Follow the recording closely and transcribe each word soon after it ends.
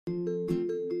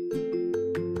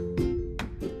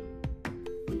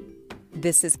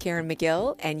This is Karen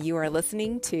McGill, and you are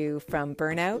listening to From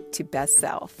Burnout to Best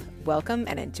Self. Welcome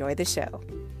and enjoy the show.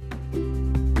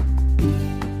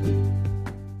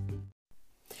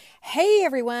 Hey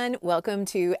everyone, welcome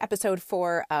to episode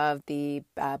 4 of the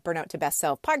Burnout to Best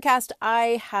Self podcast.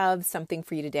 I have something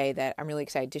for you today that I'm really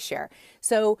excited to share.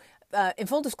 So in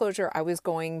full disclosure, I was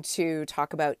going to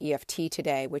talk about EFT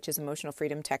today, which is emotional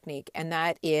freedom technique, and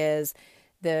that is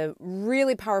the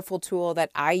really powerful tool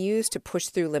that I use to push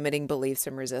through limiting beliefs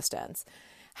and resistance.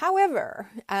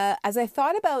 However, as I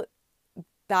thought about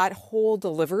that whole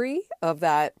delivery of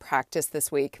that practice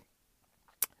this week,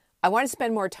 I want to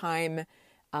spend more time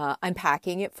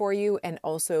unpacking it for you and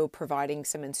also providing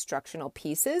some instructional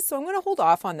pieces. So I'm going to hold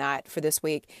off on that for this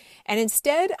week. And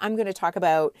instead, I'm going to talk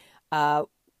about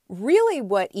really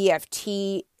what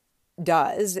EFT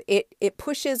does. It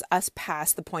pushes us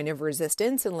past the point of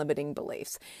resistance and limiting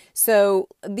beliefs. So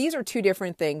these are two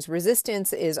different things.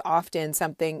 Resistance is often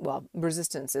something, well,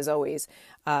 resistance is always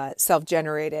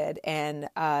self-generated, and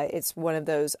it's one of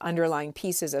those underlying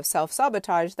pieces of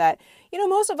self-sabotage that,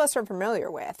 most of us are familiar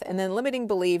with. And then limiting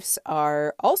beliefs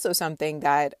are also something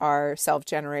that are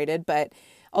self-generated, but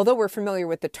although we're familiar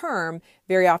with the term,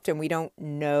 very often we don't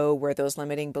know where those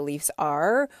limiting beliefs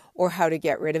are or how to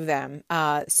get rid of them.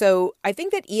 So I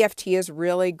think that EFT is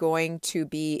really going to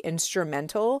be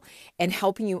instrumental in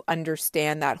helping you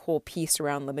understand that whole piece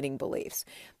around limiting beliefs.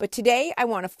 But today I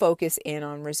want to focus in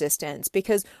on resistance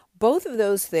because both of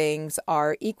those things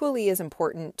are equally as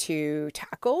important to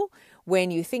tackle when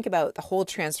you think about the whole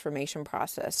transformation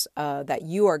process that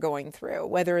you are going through,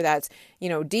 whether that's,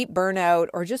 deep burnout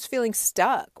or just feeling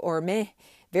stuck or meh.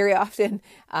 Very often,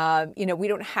 we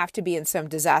don't have to be in some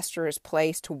disastrous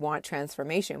place to want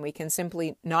transformation. We can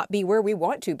simply not be where we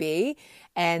want to be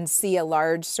and see a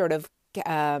large sort of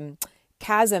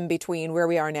chasm between where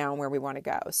we are now and where we want to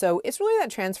go. So it's really that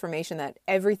transformation that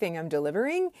everything I'm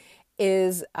delivering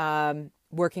is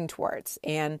working towards.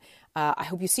 And I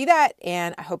hope you see that,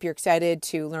 and I hope you're excited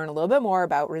to learn a little bit more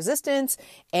about resistance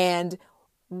and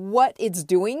what it's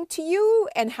doing to you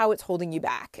and how it's holding you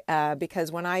back.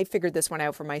 Because when I figured this one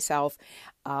out for myself,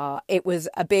 it was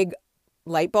a big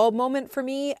light bulb moment for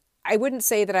me. I wouldn't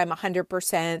say that I'm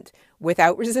 100%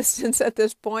 without resistance at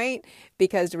this point,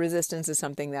 because resistance is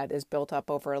something that is built up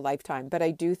over a lifetime. But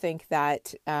I do think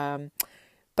that by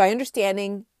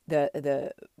understanding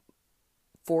the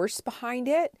force behind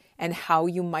it and how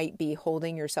you might be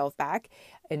holding yourself back,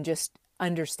 and just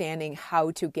understanding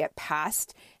how to get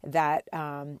past that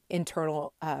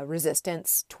internal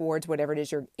resistance towards whatever it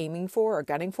is you're aiming for or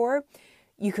gunning for,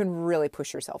 you can really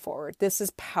push yourself forward. This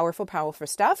is powerful, powerful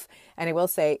stuff. And I will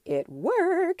say it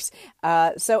works.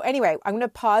 So anyway, I'm going to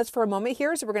pause for a moment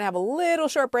here. So we're going to have a little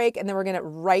short break, and then we're going to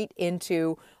right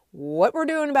into what we're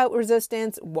doing about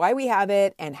resistance, why we have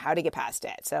it, and how to get past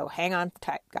it. So hang on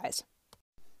tight, guys.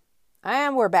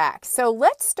 And we're back. So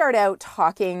let's start out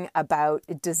talking about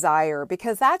desire,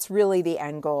 because that's really the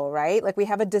end goal, right? Like we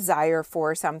have a desire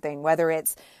for something, whether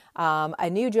it's a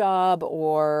new job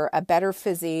or a better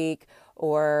physique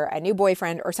or a new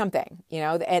boyfriend or something,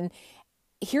 and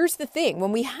here's the thing.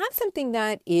 When we have something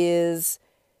that is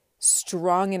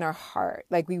strong in our heart,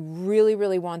 like we really,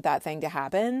 really want that thing to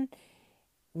happen,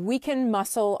 we can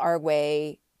muscle our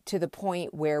way to the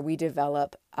point where we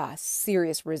develop a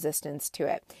serious resistance to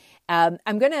it. I'm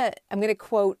gonna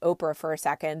quote Oprah for a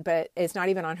second, but it's not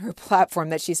even on her platform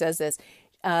that she says this.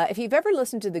 If you've ever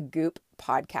listened to the Goop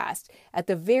podcast, at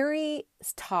the very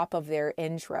top of their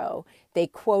intro, they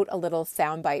quote a little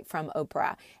soundbite from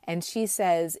Oprah, and she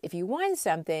says, "If you want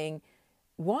something,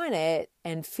 want it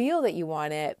and feel that you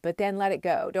want it, but then let it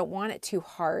go. Don't want it too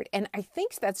hard." And I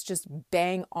think that's just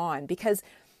bang on, because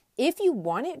if you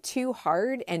want it too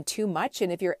hard and too much,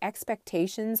 and if your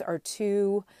expectations are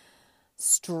too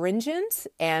stringent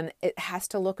and it has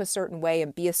to look a certain way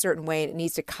and be a certain way and it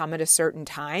needs to come at a certain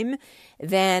time,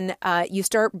 then you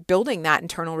start building that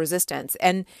internal resistance.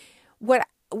 And what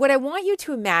I want you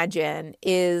to imagine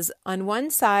is, on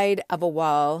one side of a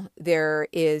wall, there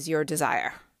is your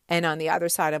desire. And on the other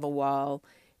side of a wall,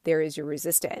 there is your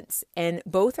resistance. And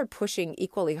both are pushing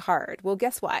equally hard. Well,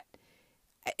 guess what?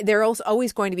 They're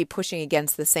always going to be pushing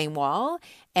against the same wall,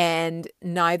 and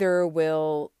neither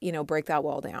will, break that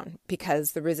wall down,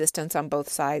 because the resistance on both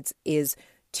sides is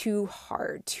too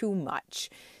hard, too much.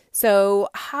 So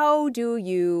how do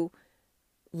you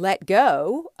let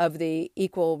go of the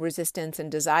equal resistance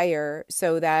and desire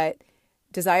so that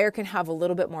desire can have a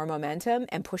little bit more momentum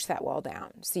and push that wall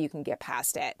down so you can get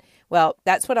past it? Well,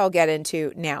 that's what I'll get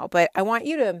into now, but I want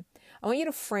you to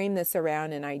frame this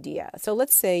around an idea. So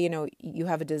let's say, you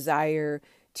have a desire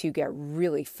to get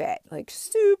really fit, like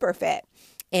super fit.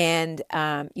 And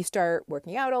you start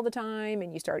working out all the time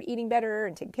and you start eating better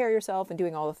and taking care of yourself and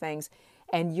doing all the things.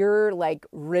 And you're like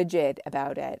rigid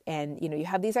about it. And, you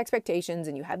have these expectations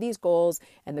and you have these goals,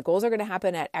 and the goals are going to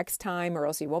happen at X time or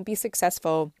else you won't be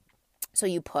successful. So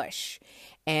you push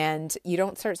and you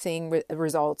don't start seeing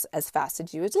results as fast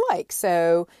as you would like.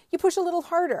 So you push a little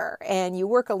harder and you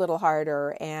work a little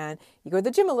harder and you go to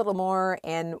the gym a little more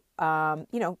and,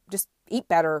 just eat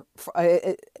better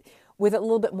with a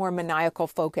little bit more maniacal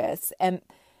focus. And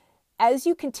as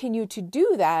you continue to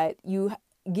do that, you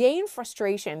gain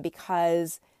frustration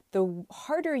because the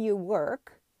harder you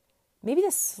work, maybe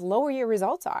the slower your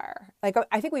results are. Like,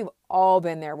 I think we've all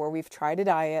been there where we've tried a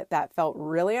diet that felt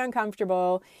really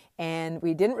uncomfortable and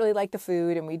we didn't really like the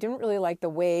food and we didn't really like the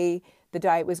way the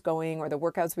diet was going or the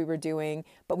workouts we were doing,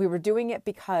 but we were doing it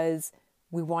because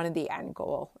we wanted the end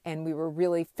goal and we were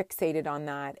really fixated on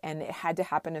that, and it had to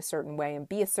happen a certain way and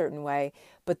be a certain way,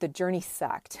 but the journey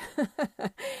sucked.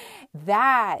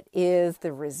 That is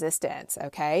the resistance,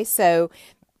 okay? So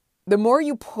the more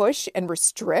you push and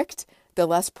restrict, the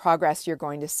less progress you're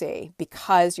going to see,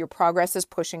 because your progress is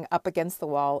pushing up against the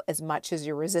wall as much as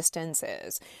your resistance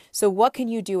is. So what can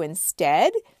you do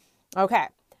instead? Okay, I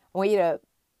want you to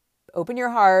open your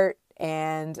heart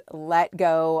and let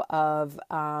go of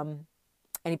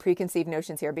any preconceived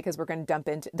notions here, because we're going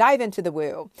to dive into the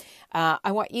woo.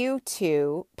 I want you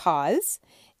to pause,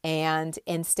 and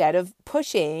instead of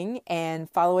pushing and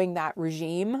following that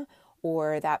regime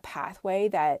or that pathway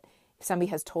that somebody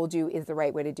has told you is the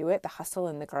right way to do it, the hustle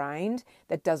and the grind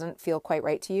that doesn't feel quite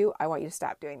right to you, I want you to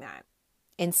stop doing that.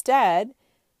 Instead,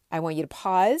 I want you to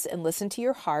pause and listen to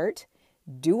your heart,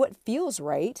 do what feels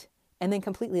right, and then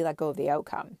completely let go of the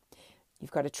outcome.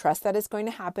 You've got to trust that it's going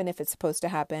to happen if it's supposed to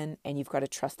happen, and you've got to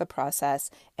trust the process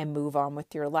and move on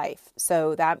with your life.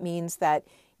 So that means that,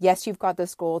 yes, you've got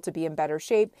this goal to be in better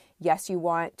shape. Yes, you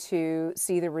want to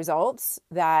see the results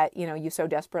that, you so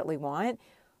desperately want,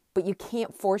 but you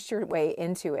can't force your way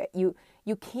into it. You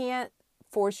can't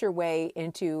force your way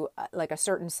into like a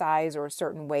certain size or a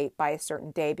certain weight by a certain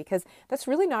day, because that's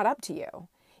really not up to you.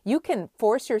 You can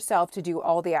force yourself to do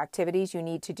all the activities you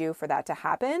need to do for that to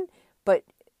happen, but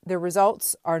the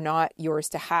results are not yours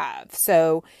to have.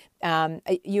 So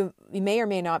you may or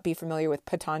may not be familiar with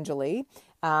Patanjali.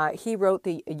 He wrote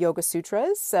the Yoga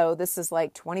Sutras. So this is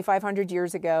like 2,500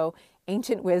 years ago,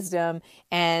 ancient wisdom.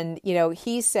 And,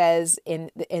 he says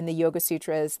in the Yoga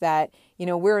Sutras that,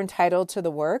 we're entitled to the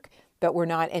work, but we're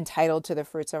not entitled to the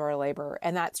fruits of our labor.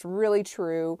 And that's really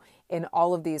true in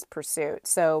all of these pursuits.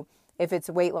 So if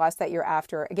it's weight loss that you're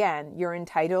after, again, you're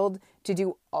entitled to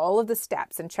do all of the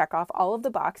steps and check off all of the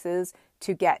boxes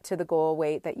to get to the goal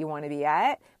weight that you want to be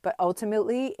at. But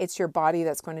ultimately, it's your body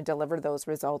that's going to deliver those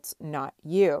results, not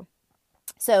you.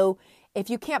 So if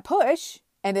you can't push,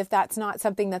 and if that's not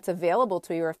something that's available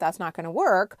to you, or if that's not going to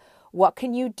work, what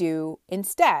can you do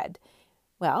instead?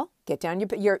 Well,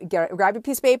 grab your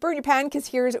piece of paper and your pen,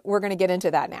 because we're going to get into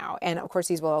that now. And of course,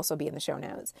 these will also be in the show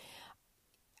notes.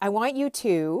 I want you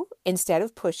to, instead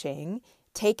of pushing,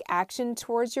 take action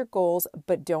towards your goals,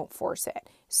 but don't force it.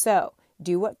 So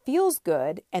do what feels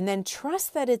good, and then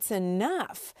trust that it's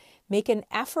enough. Make an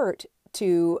effort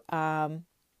to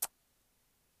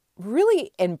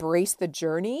really embrace the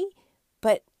journey,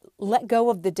 but let go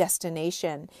of the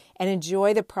destination and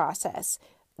enjoy the process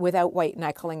without white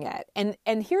knuckling it. And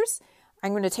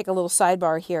I'm going to take a little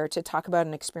sidebar here to talk about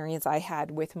an experience I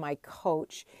had with my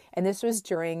coach. And this was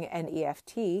during an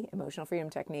EFT, Emotional Freedom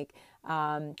Technique,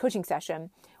 coaching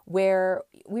session, where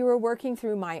we were working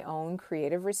through my own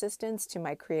creative resistance to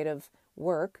my creative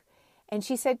work. And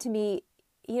she said to me,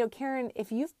 Karen,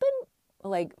 if you've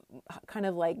been kind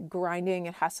of grinding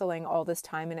and hustling all this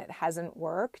time and it hasn't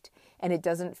worked and it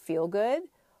doesn't feel good,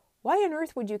 why on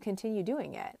earth would you continue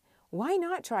doing it? Why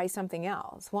not try something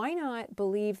else? Why not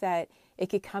believe that it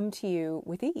could come to you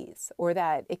with ease, or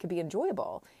that it could be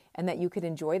enjoyable and that you could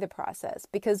enjoy the process?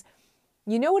 Because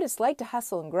you know what it's like to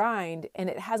hustle and grind, and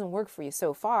it hasn't worked for you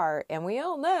so far. And we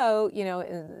all know,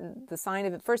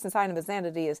 the first sign of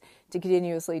insanity is to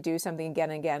continuously do something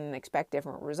again and again and expect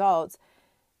different results.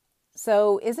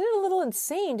 So isn't it a little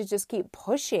insane to just keep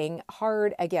pushing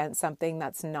hard against something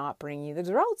that's not bringing you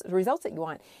the results that you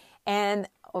want? And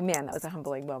oh man, that was a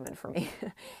humbling moment for me.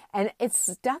 And it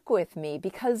stuck with me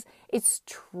because it's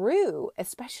true,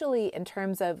 especially in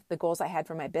terms of the goals I had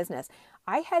for my business.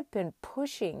 I had been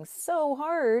pushing so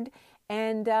hard,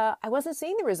 and I wasn't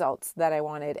seeing the results that I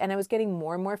wanted. And I was getting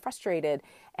more and more frustrated.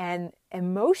 And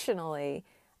emotionally,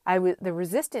 the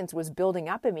resistance was building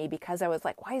up in me because I was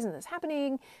like, why isn't this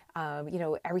happening?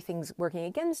 Everything's working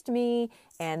against me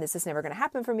and this is never going to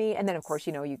happen for me. And then of course,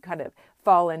 you kind of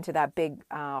fall into that big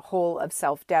hole of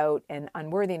self-doubt and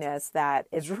unworthiness that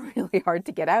is really hard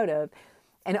to get out of.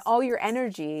 And all your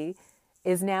energy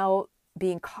is now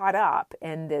being caught up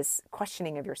in this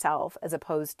questioning of yourself as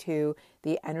opposed to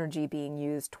the energy being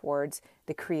used towards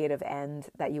the creative end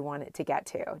that you want it to get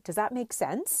to. Does that make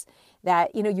sense?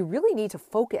 That, you really need to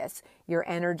focus your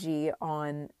energy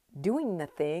on doing the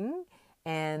thing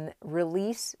and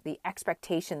release the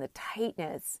expectation, the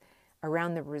tightness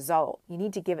around the result. You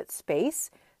need to give it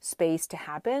space to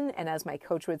happen. And as my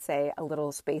coach would say, a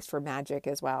little space for magic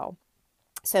as well.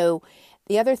 So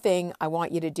the other thing I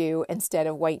want you to do instead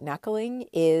of white knuckling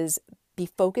is be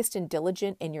focused and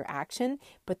diligent in your action,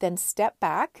 but then step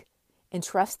back and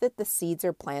trust that the seeds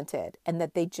are planted and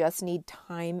that they just need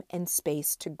time and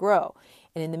space to grow.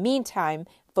 And in the meantime,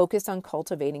 focus on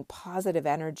cultivating positive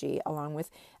energy along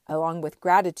with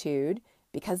gratitude,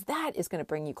 because that is going to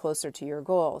bring you closer to your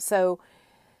goal. So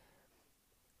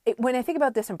when I think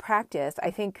about this in practice,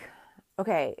 I think,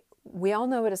 okay, we all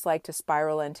know what it's like to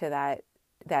spiral into that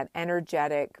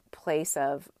energetic place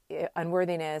of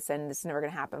unworthiness and this is never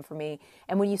going to happen for me.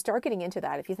 And when you start getting into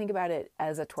that, if you think about it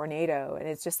as a tornado and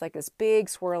it's just like this big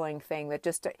swirling thing that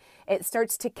it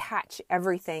starts to catch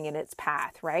everything in its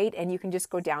path, right? And you can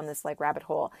just go down this like rabbit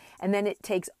hole. And then it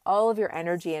takes all of your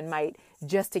energy and might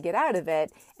just to get out of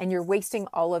it. And you're wasting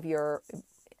all of your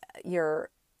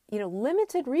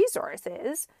limited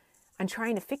resources on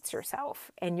trying to fix yourself,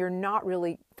 and you're not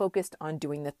really focused on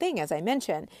doing the thing, as I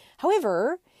mentioned.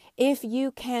 However, if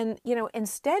you can,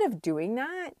 instead of doing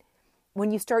that, when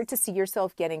you start to see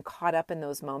yourself getting caught up in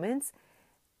those moments,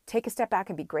 take a step back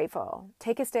and be grateful.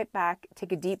 Take a step back,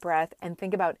 take a deep breath, and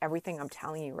think about everything I'm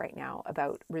telling you right now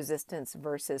about resistance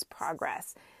versus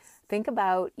progress. Think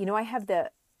about, I have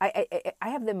the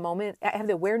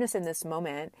awareness in this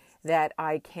moment that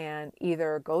I can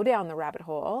either go down the rabbit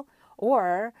hole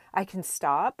or I can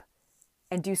stop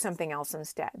and do something else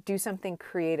instead. Do something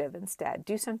creative instead.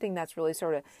 Do something that's really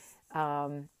sort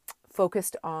of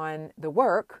focused on the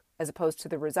work as opposed to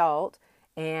the result,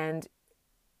 and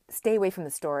stay away from the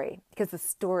story, because the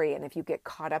story, and if you get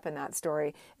caught up in that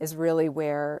story, is really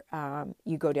where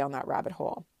you go down that rabbit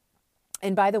hole.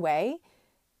 And by the way,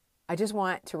 I just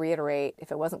want to reiterate,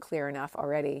 if it wasn't clear enough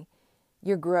already,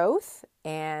 your growth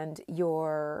and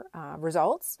your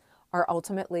results are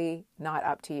ultimately not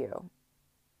up to you.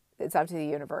 It's up to the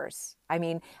universe. I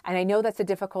mean, and I know that's a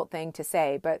difficult thing to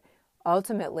say, but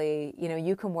ultimately,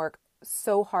 you can work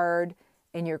so hard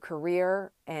in your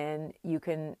career and you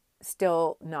can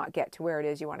still not get to where it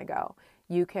is you want to go.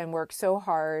 You can work so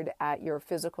hard at your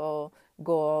physical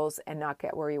goals and not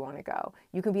get where you want to go.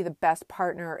 You can be the best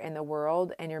partner in the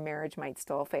world and your marriage might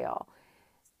still fail.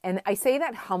 And I say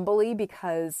that humbly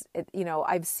because,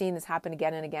 I've seen this happen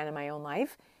again and again in my own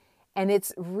life. And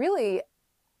it's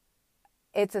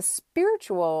a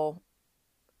spiritual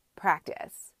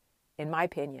practice, in my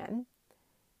opinion,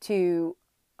 to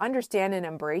understand and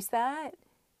embrace that.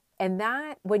 And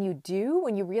that when you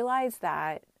realize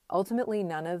that ultimately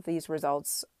none of these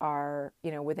results are,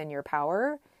 within your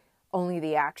power, only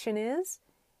the action is,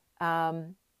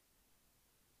 you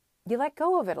let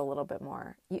go of it a little bit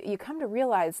more. You come to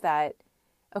realize that,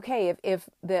 okay, if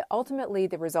ultimately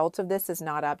the result of this is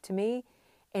not up to me,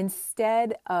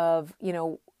 instead of,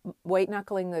 white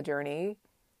knuckling the journey,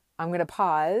 I'm going to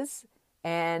pause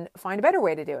and find a better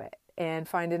way to do it and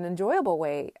find an enjoyable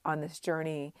way on this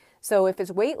journey. So if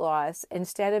it's weight loss,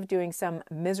 instead of doing some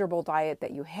miserable diet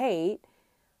that you hate,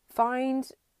 find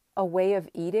a way of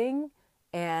eating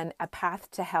and a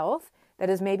path to health that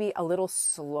is maybe a little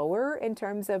slower in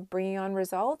terms of bringing on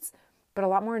results, but a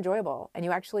lot more enjoyable, and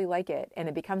you actually like it, and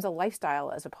it becomes a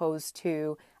lifestyle as opposed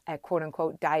to a quote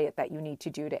unquote diet that you need to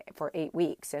do for 8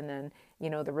 weeks. And then,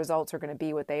 the results are going to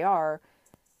be what they are.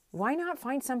 Why not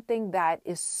find something that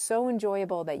is so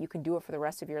enjoyable that you can do it for the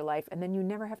rest of your life, and then you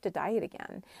never have to diet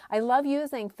again? I love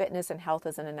using fitness and health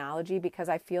as an analogy because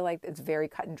I feel like it's very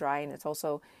cut and dry, and it's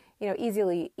also,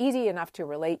 easy enough to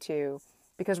relate to,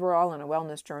 because we're all on a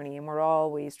wellness journey and we're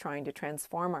always trying to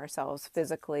transform ourselves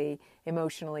physically,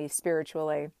 emotionally,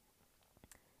 spiritually.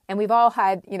 And we've all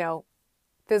had,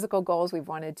 physical goals we've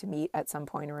wanted to meet at some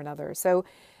point or another. So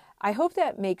I hope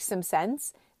that makes some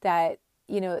sense, that,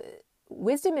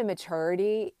 wisdom and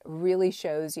maturity really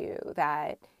shows you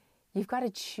that you've got to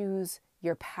choose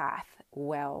your path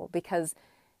well, because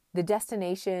the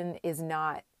destination is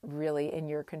not really in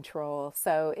your control.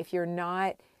 So if you're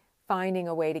not finding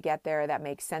a way to get there that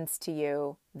makes sense to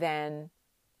you, then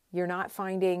you're not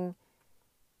finding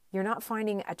you're not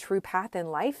finding a true path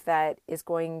in life that is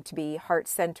going to be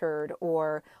heart-centered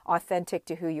or authentic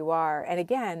to who you are. And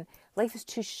again, life is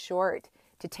too short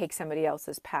to take somebody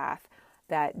else's path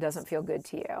that doesn't feel good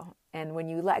to you. And when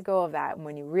you let go of that, and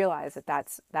when you realize that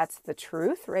that's the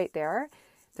truth right there,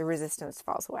 the resistance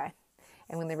falls away.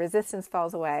 And when the resistance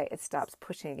falls away, it stops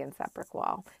pushing against that brick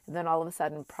wall. And then all of a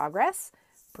sudden, progress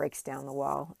breaks down the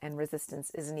wall and resistance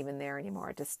isn't even there anymore.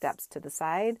 It just steps to the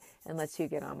side and lets you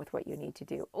get on with what you need to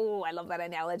do. Oh, I love that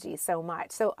analogy so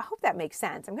much. So I hope that makes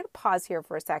sense. I'm going to pause here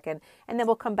for a second, and then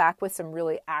we'll come back with some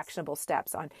really actionable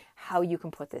steps on how you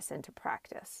can put this into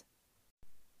practice.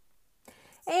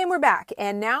 And we're back.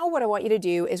 And now what I want you to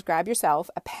do is grab yourself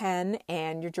a pen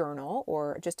and your journal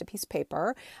or just a piece of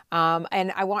paper.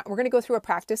 And we're going to go through a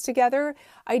practice together.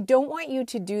 I don't want you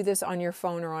to do this on your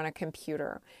phone or on a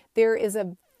computer. There is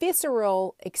a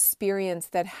visceral experience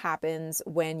that happens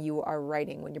when you are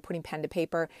writing, when you're putting pen to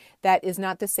paper, that is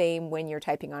not the same when you're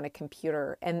typing on a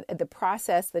computer. And the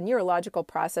process, the neurological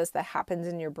process that happens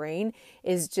in your brain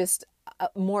is just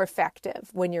more effective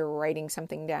when you're writing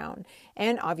something down.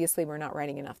 And obviously we're not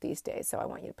writing enough these days, so I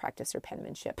want you to practice your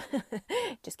penmanship.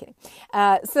 Just kidding.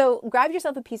 So grab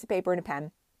yourself a piece of paper and a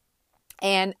pen,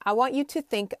 and I want you to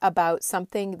think about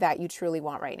something that you truly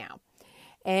want right now.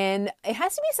 And it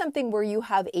has to be something where you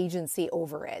have agency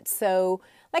over it. So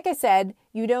like I said,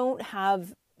 you don't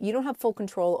have full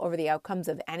control over the outcomes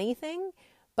of anything.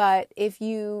 But if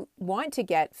you want to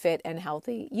get fit and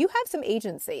healthy, you have some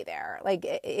agency there. Like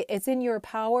it's in your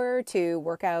power to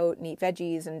work out and eat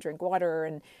veggies and drink water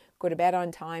and go to bed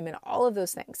on time and all of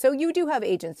those things. So you do have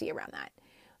agency around that.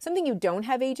 Something you don't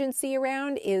have agency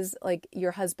around is like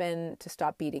your husband to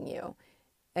stop beating you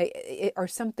or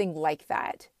something like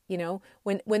that. You know,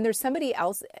 when there's somebody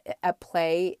else at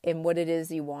play in what it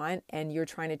is you want and you're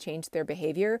trying to change their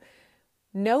behavior,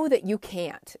 know that you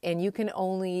can't, and you can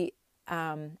only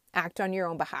act on your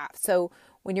own behalf. So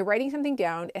when you're writing something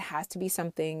down, it has to be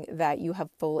something that you have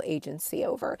full agency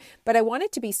over. But I want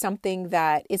it to be something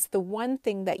that it's the one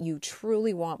thing that you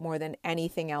truly want more than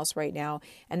anything else right now,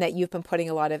 and that you've been putting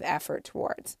a lot of effort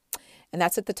towards. And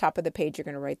that's at the top of the page. You're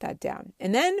going to write that down.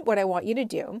 And then what I want you to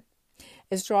do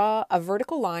is draw a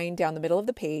vertical line down the middle of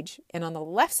the page. And on the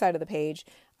left side of the page,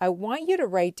 I want you to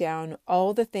write down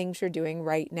all the things you're doing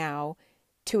right now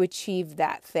to achieve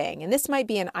that thing. And this might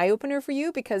be an eye-opener for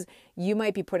you because you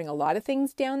might be putting a lot of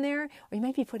things down there, or you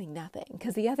might be putting nothing.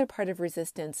 Because the other part of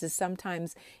resistance is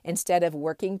sometimes instead of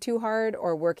working too hard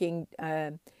or working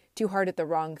too hard at the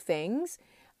wrong things,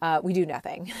 we do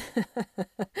nothing.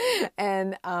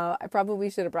 And I probably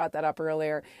should have brought that up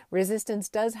earlier. Resistance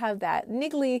does have that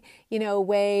niggly,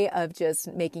 way of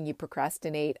just making you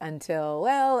procrastinate until,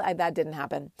 that didn't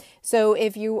happen. So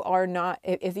if you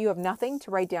have nothing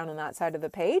to write down on that side of the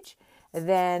page,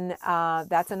 then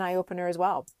that's an eye opener as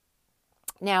well.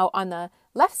 Now on the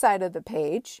left side of the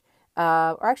page,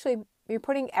 or actually you're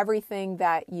putting everything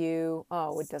that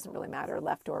it doesn't really matter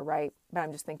left or right, but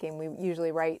I'm just thinking we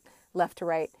usually write left to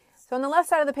right. So on the left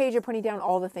side of the page, you're putting down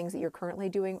all the things that you're currently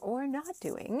doing or not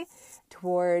doing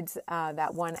towards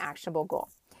that one actionable goal.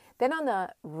 Then on the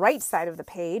right side of the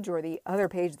page, or the other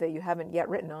page that you haven't yet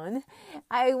written on,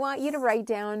 I want you to write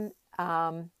down,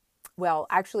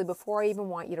 before I even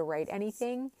want you to write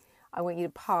anything, I want you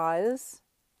to pause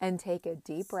and take a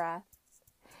deep breath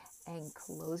and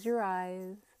close your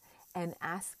eyes and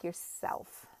ask your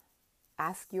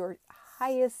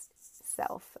highest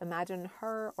self, imagine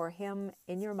her or him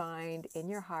in your mind, in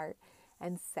your heart,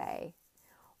 and say,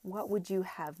 what would you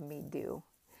have me do?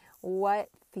 What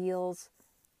feels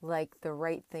like the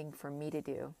right thing for me to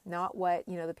do? Not what,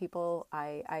 the people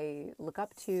I look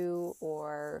up to,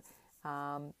 or,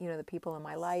 the people in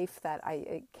my life that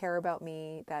I care about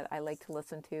me, that I like to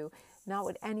listen to, not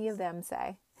what any of them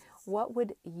say. What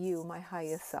would you, my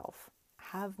highest self,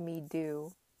 have me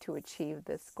do to achieve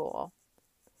this goal?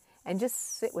 And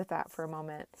just sit with that for a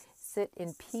moment. Sit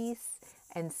in peace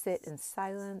and sit in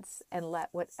silence and let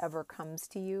whatever comes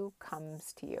to you,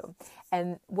 comes to you.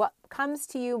 And what comes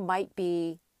to you might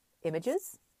be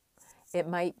images. It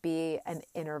might be an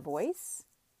inner voice.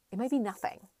 It might be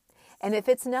nothing. And if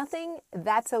it's nothing,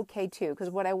 that's okay too. Because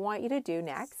what I want you to do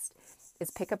next is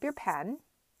pick up your pen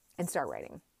and start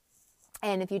writing.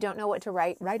 And if you don't know what to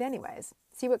write, write anyways.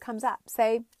 See what comes up.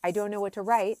 Say, I don't know what to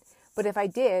write. But if I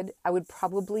did, I would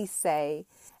probably say,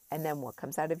 and then what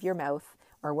comes out of your mouth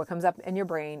or what comes up in your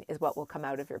brain is what will come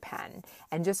out of your pen.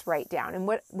 And just write down. And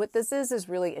what this is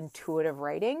really intuitive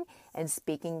writing and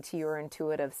speaking to your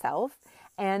intuitive self.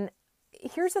 And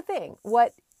here's the thing.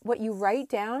 What you write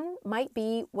down might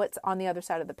be what's on the other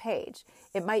side of the page.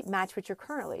 It might match what you're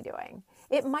currently doing.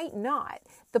 It might not.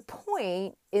 The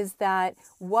point is that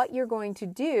what you're going to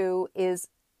do is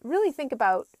really think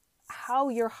about how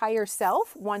your higher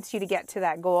self wants you to get to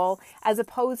that goal, as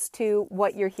opposed to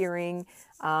what you're hearing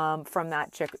from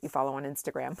that chick you follow on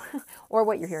Instagram or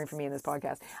what you're hearing from me in this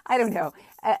podcast. I don't know.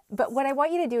 But what I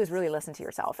want you to do is really listen to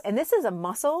yourself. And this is a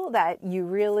muscle that you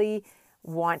really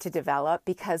want to develop,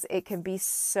 because it can be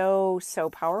so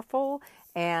powerful.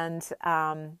 And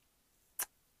when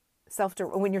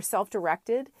you're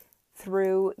self-directed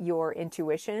through your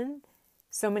intuition,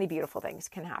 so many beautiful things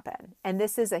can happen. And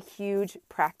this is a huge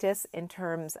practice in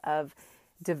terms of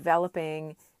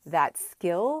developing that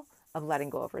skill of letting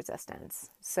go of resistance.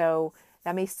 So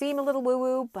that may seem a little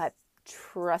woo-woo, but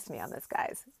trust me on this,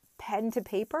 guys. Pen to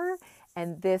paper,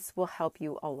 and this will help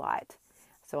you a lot.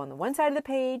 So on the one side of the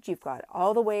page, you've got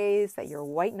all the ways that you're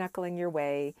white-knuckling your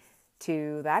way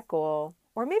to that goal.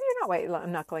 Or maybe you're not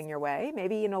white-knuckling your way.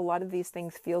 Maybe, a lot of these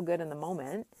things feel good in the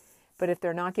moment. But if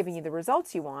they're not giving you the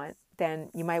results you want, then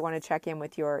you might want to check in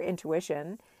with your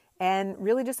intuition and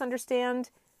really just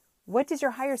understand, what does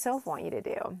your higher self want you to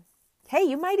do? Hey,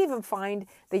 you might even find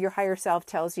that your higher self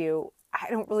tells you,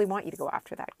 I don't really want you to go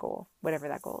after that goal, whatever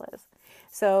that goal is.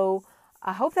 So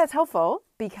I hope that's helpful,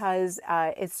 because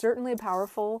it's certainly a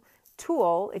powerful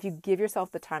tool if you give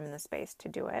yourself the time and the space to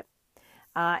do it.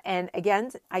 And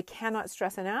again, I cannot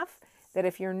stress enough that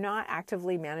if you're not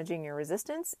actively managing your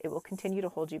resistance, it will continue to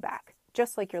hold you back,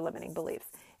 just like your limiting beliefs.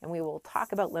 And we will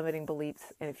talk about limiting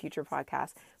beliefs in a future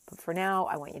podcast. But for now,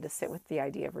 I want you to sit with the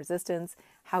idea of resistance,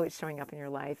 how it's showing up in your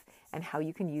life, and how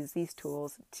you can use these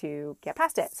tools to get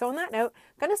past it. So on that note,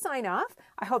 I'm going to sign off.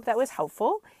 I hope that was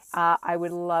helpful. I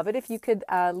would love it if you could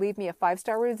leave me a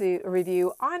 5-star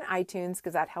review on iTunes,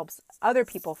 because that helps other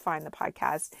people find the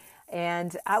podcast.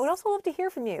 And I would also love to hear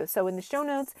from you. So in the show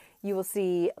notes, you will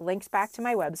see links back to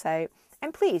my website.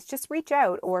 And please just reach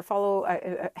out or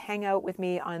hang out with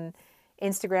me on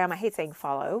Instagram. I hate saying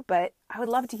follow, but I would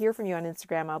love to hear from you on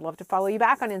Instagram. I'd love to follow you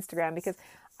back on Instagram, because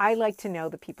I like to know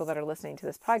the people that are listening to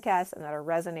this podcast and that are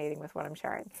resonating with what I'm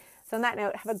sharing. So on that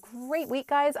note, have a great week,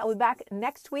 guys. I'll be back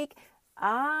next week.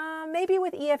 Maybe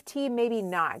with EFT, maybe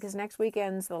not, because next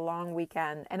weekend's the long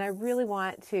weekend. And I really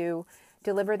want to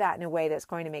deliver that in a way that's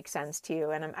going to make sense to you.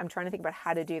 And I'm trying to think about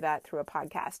how to do that through a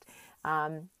podcast,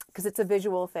 because it's a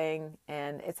visual thing,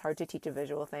 and it's hard to teach a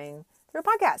visual thing through a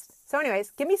podcast. So anyways,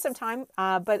 give me some time.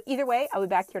 But either way, I'll be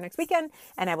back here next weekend,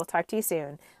 and I will talk to you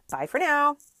soon. Bye for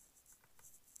now.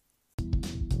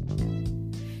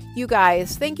 You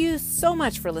guys, thank you so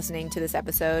much for listening to this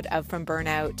episode of From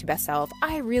Burnout to Best Self.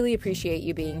 I really appreciate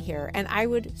you being here, and I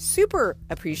would super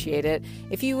appreciate it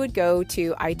if you would go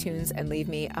to iTunes and leave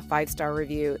me a 5-star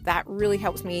review. That really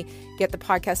helps me get the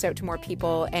podcast out to more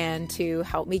people, and to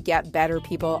help me get better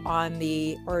people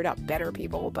not better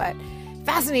people, but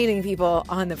fascinating people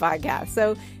on the podcast.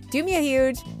 So do me a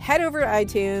huge, head over to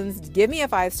iTunes, give me a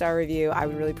 5-star review. I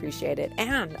would really appreciate it.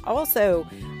 And also,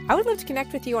 I would love to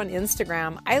connect with you on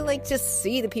Instagram. I like to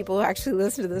see the people who actually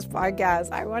listen to this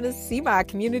podcast. I want to see my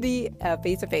community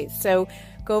face to face. So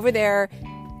go over there,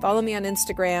 follow me on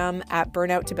Instagram at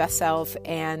Burnout to Best Self,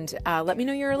 and let me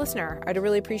know you're a listener. I'd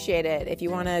really appreciate it. If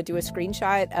you want to do a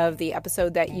screenshot of the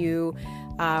episode that you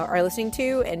are listening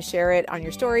to and share it on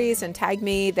your stories and tag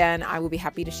me, then I will be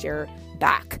happy to share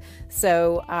back.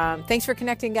 So thanks for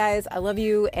connecting, guys. I love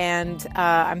you, and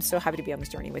I'm so happy to be on this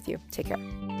journey with you. Take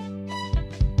care.